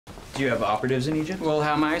Do you have operatives in Egypt? Well,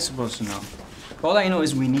 how am I supposed to know? All I know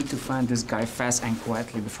is we need to find this guy fast and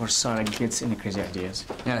quietly before Sarah gets any crazy ideas.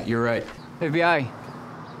 Yeah, you're right. FBI,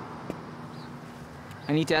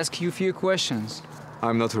 I need to ask you a few questions.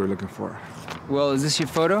 I'm not who you're looking for. Well, is this your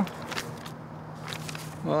photo?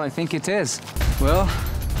 Well, I think it is. Well,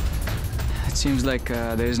 it seems like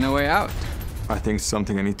there's no way out. I think it's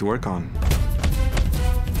something I need to work on.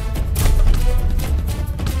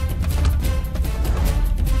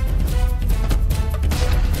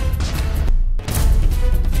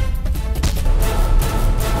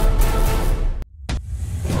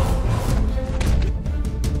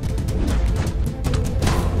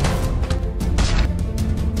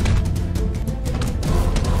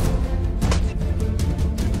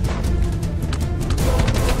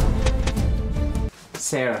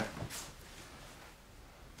 Sarah,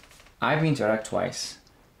 I've been to Iraq twice,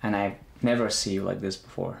 and I've never seen you like this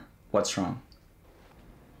before. What's wrong?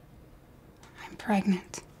 I'm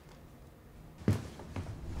pregnant.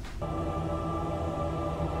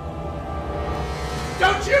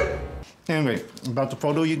 Don't you! Anyway, about the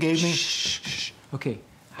photo you gave me? Shh. Okay,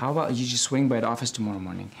 how about you just swing by the office tomorrow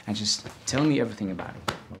morning and just tell me everything about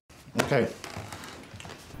it? Okay.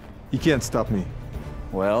 You can't stop me.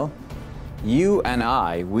 Well, you and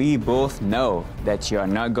we both know that you are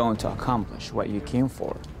not going to accomplish what you came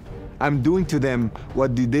for. I'm doing to them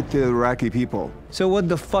what they did to the Iraqi people. So what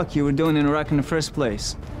the fuck you were doing in Iraq in the first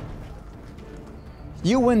place?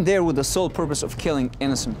 You went there with the sole purpose of killing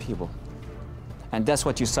innocent people. And that's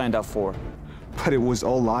what you signed up for. But it was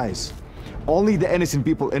all lies. Only the innocent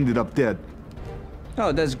people ended up dead.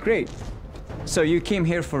 Oh, that's great. So you came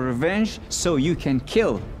here for revenge so you can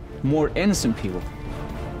kill more innocent people.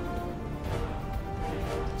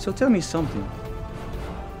 So tell me something.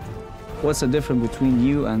 What's the difference between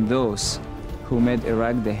you and those who made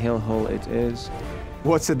Iraq the hellhole it is?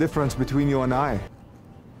 What's the difference between you and I?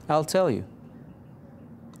 I'll tell you.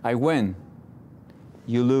 I win.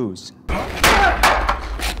 You lose.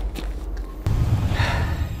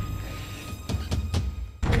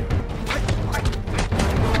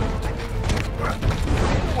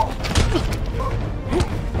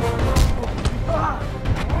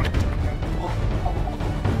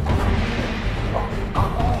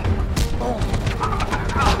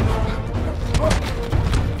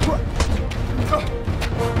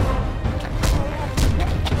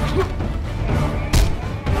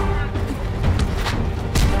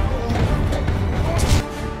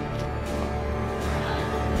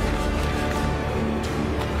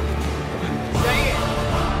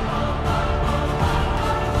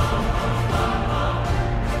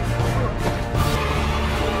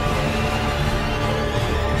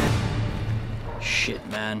 Shit,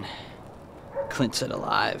 man. Clint said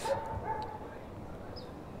alive.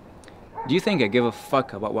 Do you think I give a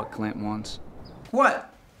fuck about what Clint wants?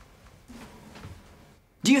 What?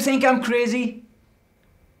 Do you think I'm crazy?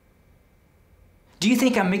 Do you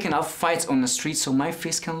think I'm making up fights on the street so my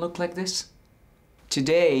face can look like this?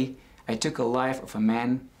 Today, I took a life of a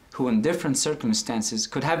man who in different circumstances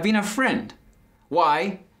could have been a friend.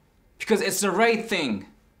 Why? Because it's the right thing.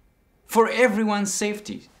 For everyone's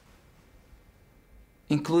safety.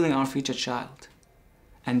 Including our future child.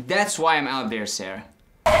 And that's why I'm out there, Sarah.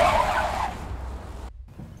 Oh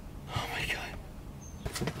my God.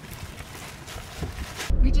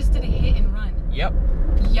 We just did a hit and run. Yep.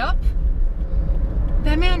 Yup.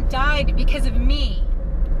 That man died because of me.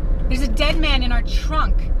 There's a dead man in our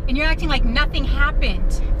trunk, and you're acting like nothing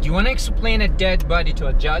happened. Do you want to explain a dead body to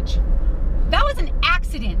a judge? That was an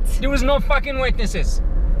accident. There was no fucking witnesses.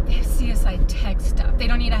 They have CSI tech stuff. They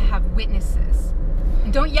don't need to have witnesses.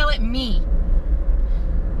 And don't yell at me.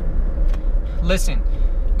 Listen,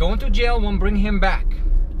 going to jail won't bring him back.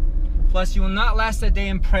 Plus, you will not last a day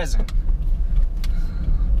in prison.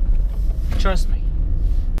 Trust me.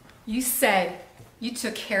 You said you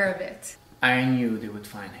took care of it. I knew they would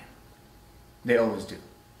find him. They always do.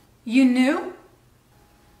 You knew?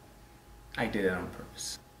 I did it on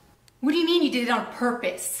purpose. What do you mean you did it on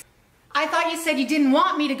purpose? I thought you said you didn't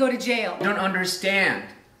want me to go to jail. You don't understand.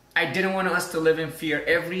 I didn't want us to live in fear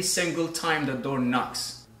every single time the door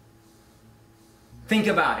knocks. Think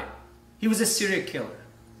about it. He was a serial killer.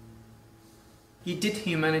 He did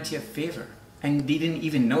humanity a favor, and they didn't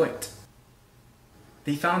even know it.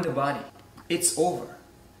 They found the body. It's over.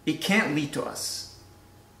 It can't lead to us.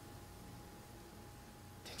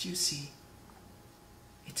 Did you see?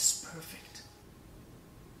 It's perfect.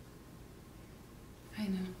 I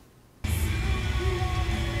know.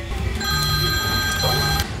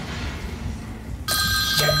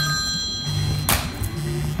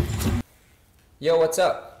 Yo, what's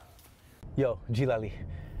up? Yo, Jilali.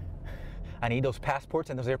 I need those passports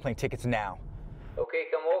and those airplane tickets now. Okay,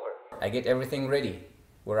 come over. I get everything ready.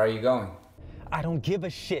 Where are you going? I don't give a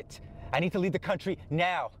shit. I need to leave the country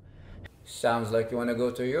now. Sounds like you want to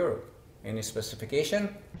go to Europe. Any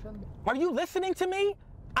specification? Are you listening to me?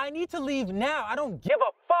 I need to leave now. I don't give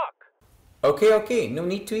a fuck. Okay, no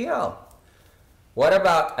need to yell. What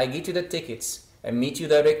about I get you the tickets and meet you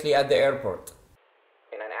directly at the airport?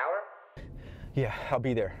 In an hour? Yeah, I'll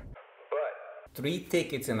be there. But 3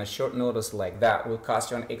 tickets in a short notice like that will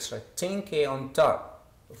cost you an extra $10K on top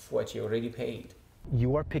of what you already paid.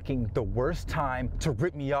 You are picking the worst time to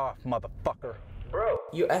rip me off, motherfucker. Bro,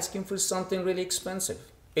 you're asking for something really expensive.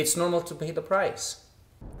 It's normal to pay the price.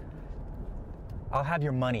 I'll have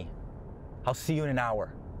your money. I'll see you in an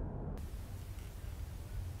hour.